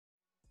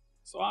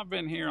So I've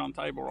been here on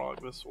Table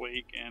Rock this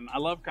week, and I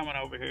love coming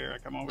over here. I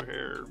come over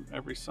here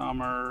every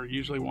summer,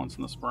 usually once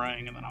in the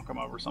spring, and then I'll come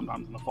over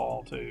sometimes in the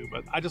fall too.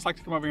 But I just like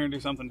to come over here and do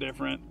something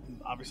different.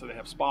 Obviously they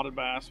have spotted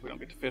bass. We don't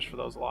get to fish for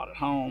those a lot at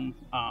home.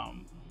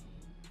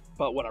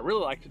 But what I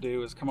really like to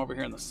do is come over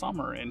here in the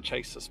summer and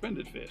chase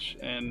suspended fish.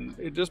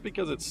 And just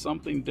because it's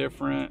something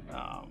different,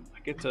 I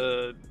get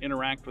to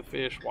interact with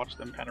fish, watch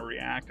them kind of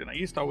react. And I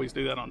used to always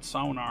do that on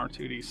sonar,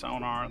 2D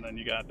sonar, and then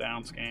you got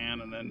down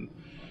scan, and then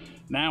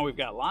now we've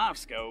got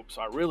LiveScope,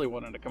 so I really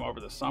wanted to come over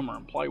this summer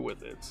and play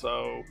with it.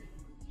 So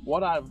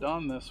what I've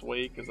done this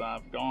week is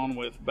I've gone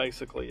with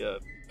basically a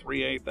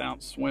 3/8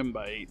 ounce swim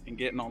bait and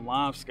getting on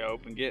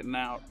LiveScope and getting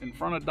out in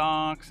front of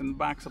docks and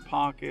backs of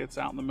pockets,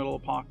 out in the middle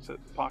of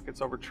pockets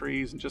over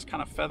trees, and just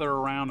kind of feather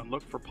around and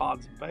look for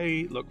pods of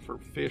bait, look for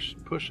fish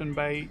pushing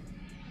bait.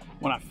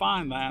 When I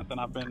find that, then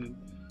I've been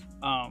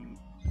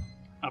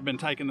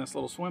taking this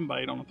little swim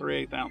bait on a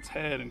 3/8 ounce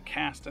head and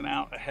casting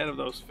out ahead of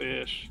those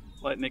fish,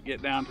 letting it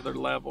get down to their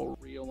level,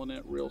 reeling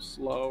it real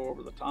slow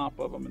over the top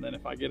of them, and then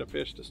if I get a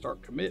fish to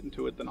start committing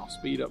to it, then I'll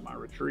speed up my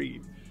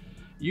retrieve.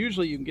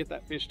 Usually you can get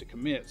that fish to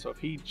commit, so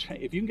if you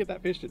can get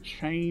that fish to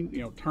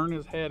turn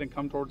his head and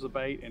come towards the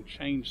bait and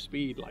change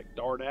speed, like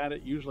dart at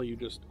it, usually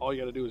all you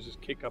got to do is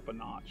just kick up a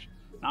notch.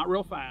 Not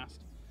real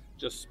fast,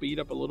 just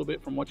speed up a little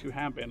bit from what you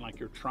have been, like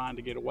you're trying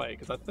to get away,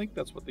 because I think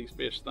that's what these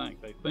fish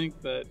think. They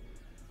think that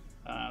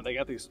they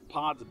got these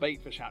pods of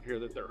bait fish out here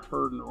that they're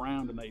herding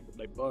around, and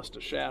they bust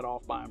a shad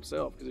off by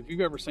himself. Because if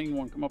you've ever seen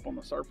one come up on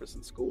the surface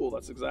in school,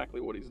 that's exactly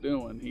what he's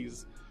doing.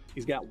 He's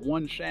got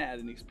one shad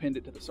and he's pinned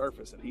it to the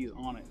surface and he's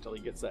on it until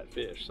he gets that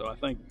fish. So I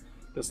think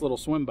this little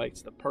swim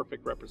bait's the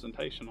perfect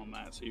representation on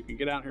that. So you can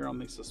get out here on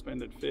these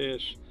suspended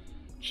fish,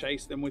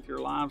 chase them with your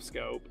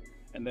LiveScope,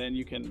 and then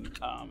you can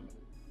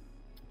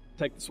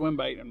take the swim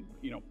bait and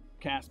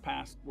cast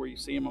past where you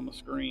see them on the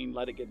screen,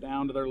 let it get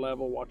down to their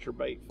level, watch your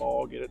bait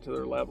fall, get it to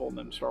their level, and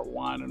then start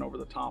winding over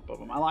the top of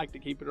them. I like to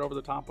keep it over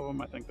the top of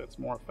them. I think that's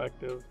more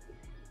effective.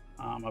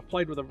 I've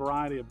played with a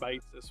variety of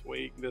baits this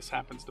week. This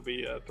happens to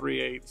be a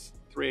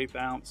 3/8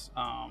 ounce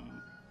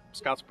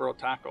Scottsboro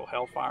Tackle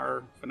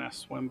Hellfire finesse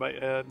swim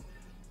bait head.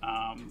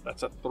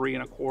 That's a 3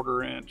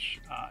 1/4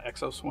 inch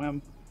Exo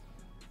Swim.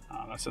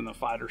 That's in the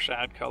fighter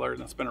shad color,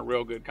 and it's been a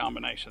real good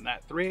combination.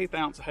 That 3/8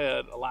 ounce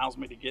head allows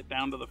me to get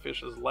down to the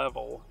fish's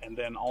level and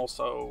then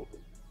also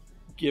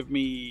give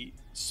me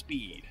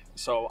speed.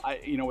 So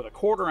with a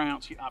 1/4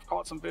 ounce, I've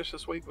caught some fish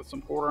this week with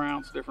some 1/4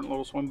 ounce different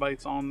little swim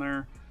baits on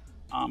there.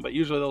 But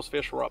usually those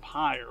fish were up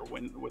higher.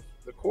 With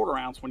the 1/4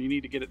 ounce, when you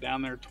need to get it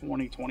down there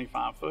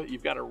 20-25 foot,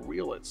 you've got to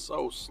reel it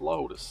so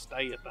slow to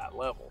stay at that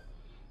level.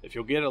 If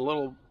you'll get a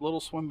little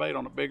swim bait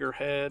on a bigger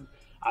head,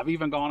 I've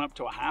even gone up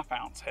to a 1/2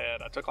 ounce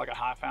head. I took like a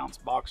 1/2 ounce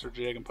boxer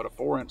jig and put a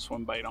 4-inch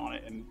swim bait on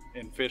it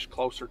and fished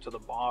closer to the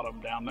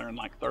bottom down there in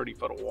like 30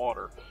 foot of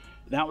water.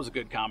 That was a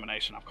good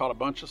combination. I've caught a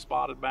bunch of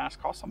spotted bass,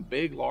 caught some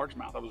big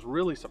largemouth. I was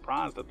really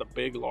surprised at the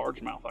big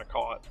largemouth I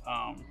caught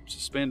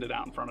suspended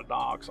out in front of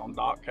docks on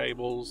dock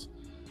cables,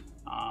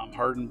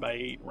 herding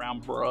bait,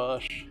 around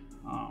brush.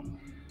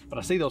 But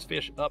I see those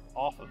fish up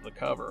off of the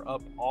cover,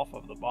 up off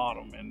of the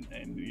bottom, and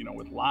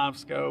with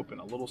LiveScope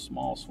and a little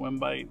small swim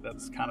bait,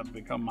 that's kind of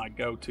become my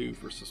go-to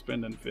for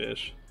suspending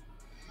fish.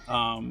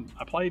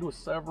 I played with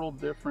several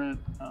different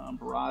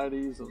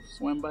varieties of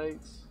swim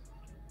baits.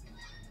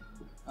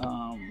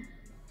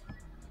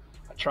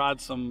 I tried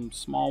some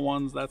small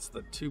ones. That's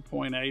the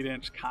 2.8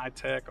 inch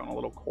Kitech on a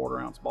little 1/4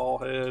 ounce ball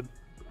head.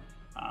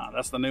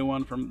 That's the new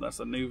one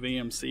that's a new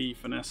VMC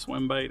finesse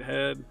swim bait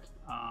head,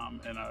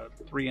 and a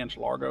 3-inch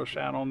Largo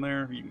shad on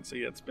there. You can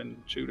see it's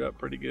been chewed up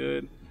pretty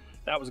good.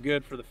 That was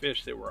good for the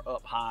fish that were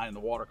up high in the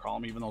water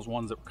column, even those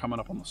ones that were coming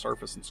up on the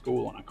surface in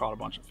school, and I caught a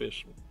bunch of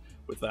fish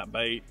with that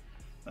bait.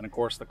 Then of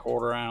course the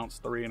 1/4 ounce,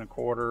 3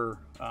 1/4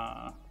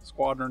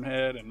 Squadron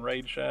head and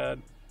Raid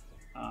shad.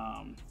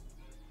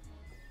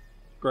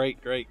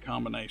 Great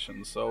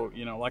combinations. So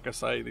like I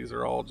say, these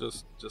are all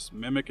just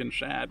mimicking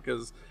shad,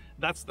 because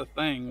that's the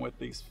thing with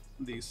these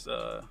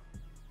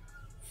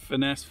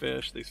finesse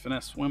fish, these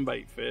finesse swim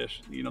bait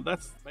fish.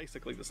 That's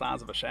basically the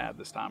size of a shad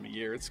this time of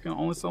year. It's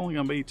only going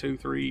to be 2,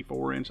 3,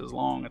 4 inches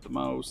long at the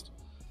most,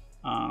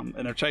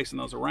 and they're chasing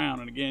those around.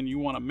 And again, you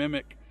want to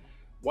mimic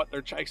what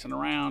they're chasing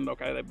around.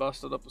 Okay, they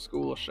busted up a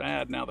school of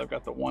shad. Now they've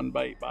got the one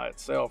bait by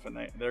itself, and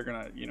they're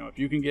gonna, if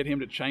you can get him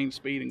to change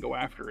speed and go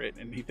after it,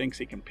 and he thinks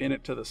he can pin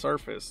it to the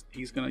surface,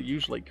 he's gonna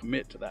usually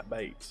commit to that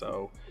bait.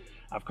 So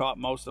I've caught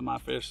most of my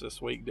fish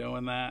this week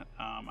doing that.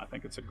 I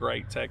think it's a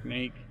great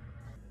technique.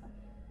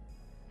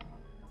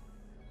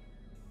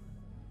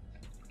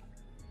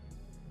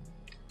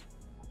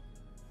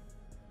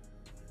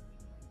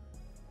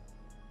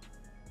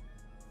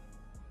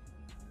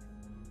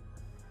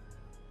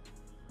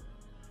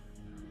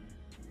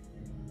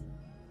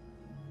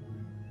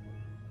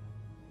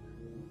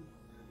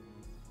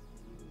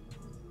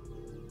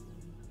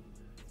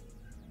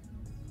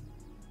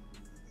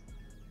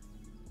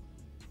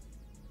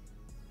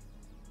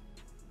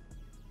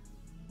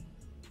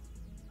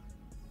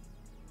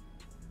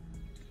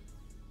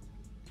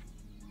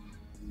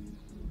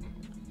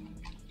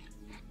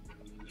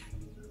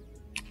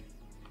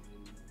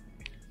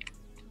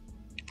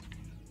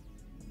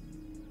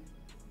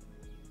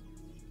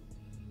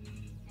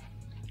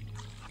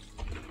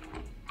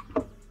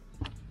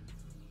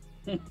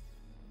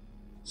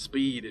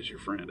 speed is your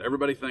friend.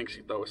 Everybody thinks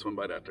you throw a swim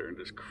bait out there and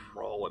just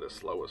crawl it as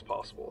slow as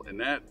possible. And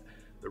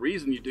the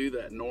reason you do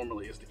that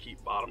normally is to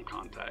keep bottom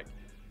contact.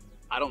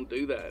 I don't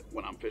do that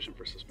when I'm fishing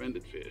for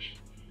suspended fish.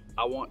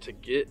 I want to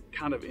get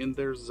kind of in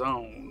their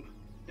zone,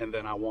 and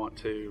then I want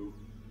to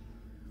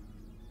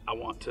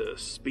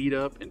speed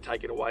up and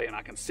take it away, and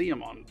I can see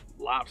them on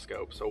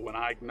LiveScope. So when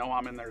I know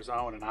I'm in their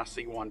zone and I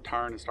see one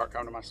turn and start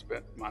coming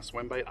to my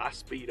swim bait, I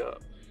speed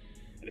up.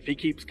 And if he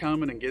keeps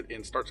coming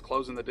and starts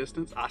closing the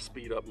distance, I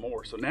speed up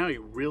more. So now he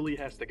really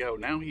has to go.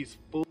 Now he's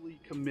fully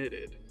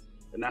committed,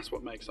 and that's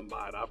what makes him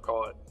bite. I've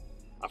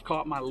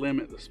caught my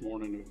limit this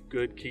morning of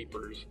good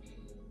keepers.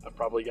 I've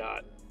probably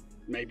got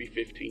maybe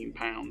 15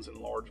 pounds in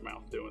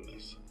largemouth doing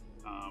this.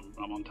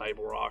 I'm on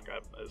Table Rock.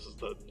 This is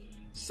the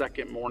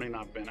second morning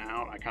I've been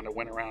out. I kind of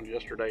went around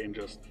yesterday and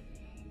just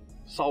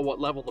saw what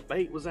level the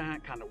bait was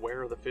at, kind of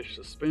where are the fish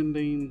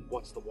suspending,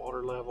 what's the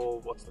water level,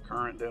 what's the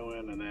current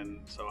doing, and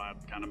then so I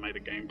kind of made a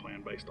game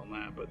plan based on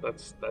that. But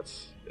that's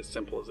as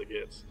simple as it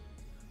gets.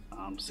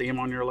 See them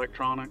on your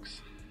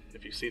electronics.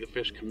 If you see the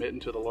fish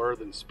committing to the lure,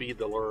 then speed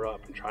the lure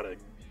up and try to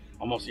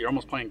you're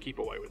almost playing keep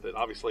away with it.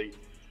 Obviously,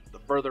 the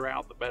further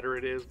out, the better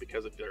it is,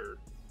 because if they're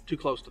too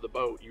close to the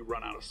boat, you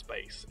run out of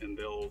space and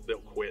they'll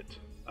quit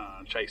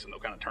chasing. They'll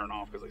kind of turn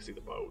off because they see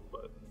the boat.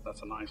 But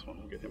that's a nice one.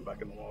 We'll get him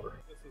back in the water.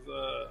 This is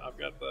I've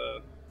got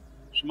the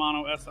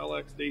Shimano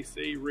SLX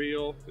DC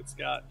reel. It's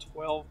got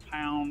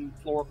 12-pound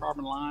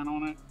fluorocarbon line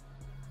on it.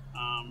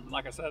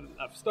 Like I said,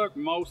 I've stuck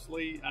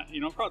mostly,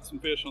 I've caught some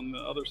fish on the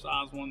other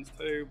size ones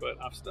too, but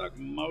I've stuck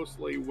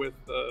mostly with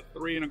the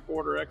 3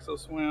 1/4 Exo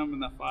Swim in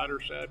the fighter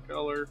shad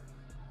color,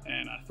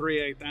 and a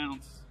 3/8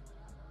 ounce.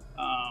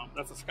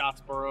 That's a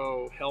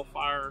Scottsboro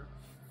Hellfire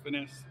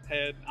finesse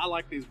head. I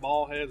like these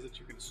ball heads that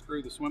you can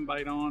screw the swim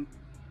bait on.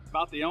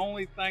 About the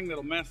only thing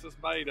that'll mess this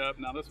bait up,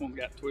 now this one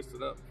got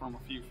twisted up from a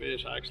few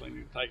fish. I actually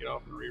need to take it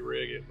off and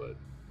re-rig it, but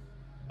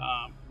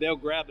they'll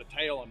grab the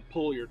tail and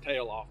pull your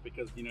tail off,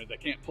 because they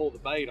can't pull the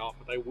bait off,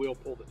 but they will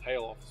pull the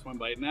tail off the swim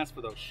bait, and that's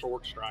for those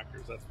short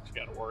strikers. That's what you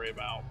got to worry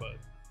about.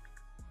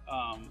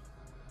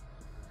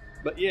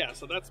 But yeah,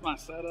 so that's my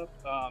setup.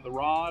 The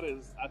rod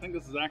is, I think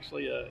this is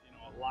actually a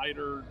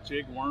lighter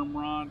jig worm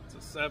rod. It's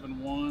a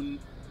 7-1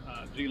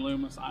 G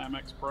Loomis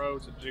IMX Pro.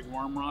 It's a jig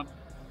worm rod,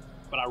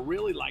 but I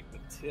really like the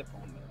tip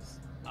on this.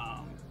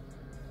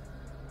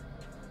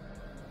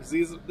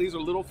 These are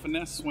little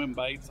finesse swim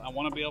baits. I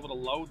want to be able to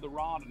load the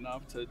rod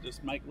enough to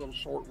just make little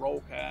short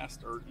roll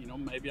cast, or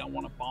maybe I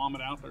want to bomb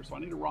it out there. So I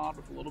need a rod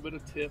with a little bit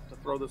of tip to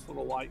throw this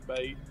little light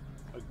bait,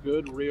 a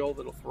good reel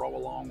that'll throw a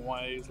long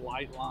ways,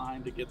 light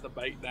line to get the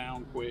bait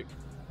down quick.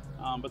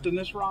 But then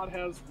this rod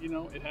has,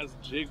 it has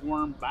jig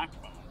worm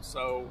backbone.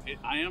 So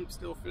I am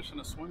still fishing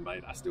a swim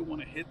bait. I still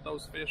want to hit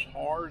those fish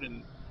hard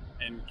and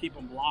keep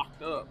them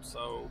locked up.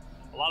 So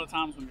a lot of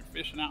times when you're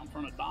fishing out in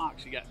front of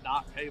docks, you got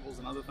dock cables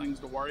and other things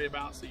to worry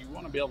about. So you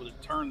want to be able to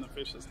turn the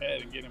fish's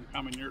head and get him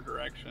coming your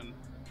direction,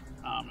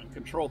 and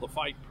control the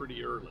fight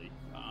pretty early.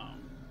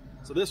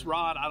 So this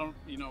rod,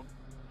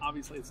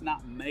 obviously it's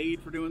not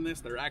made for doing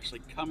this. They're actually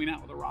coming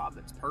out with a rod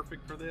that's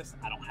perfect for this.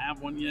 I don't have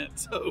one yet,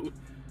 so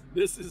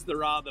this is the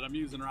rod that I'm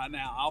using right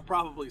now. I'll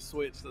probably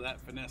switch to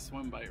that finesse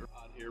swim bait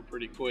rod here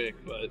pretty quick,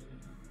 but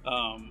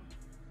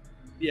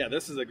yeah,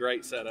 this is a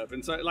great setup.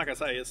 And so, like I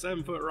say, a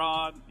 7-foot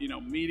rod,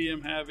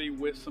 medium heavy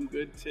with some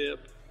good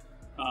tip.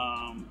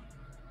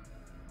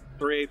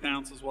 3/8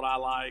 ounce is what I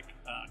like.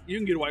 You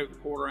can get away with a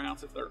 1/4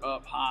 ounce if they're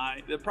up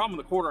high. The problem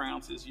with the 1/4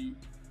 ounce is you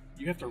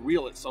have to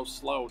reel it so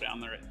slow down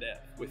there at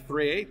depth. With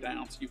 3/8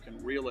 ounce, you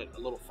can reel it a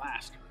little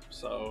faster.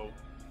 So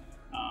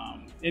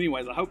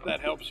anyways, I hope that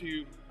helps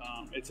you.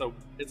 It's a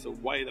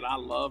way that I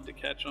love to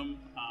catch them.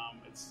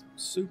 It's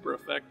super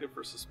effective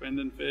for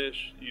suspending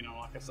fish.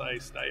 Like I say,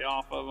 stay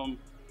off of them,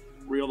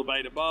 reel the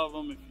bait above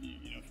them. If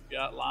you've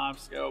got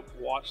LiveScope,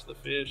 watch the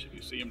fish. If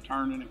you see them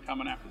turning and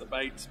coming after the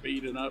bait,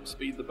 speed it up,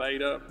 speed the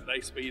bait up.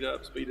 They speed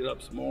it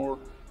up some more.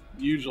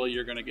 Usually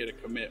you're going to get a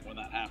commit when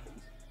that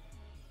happens.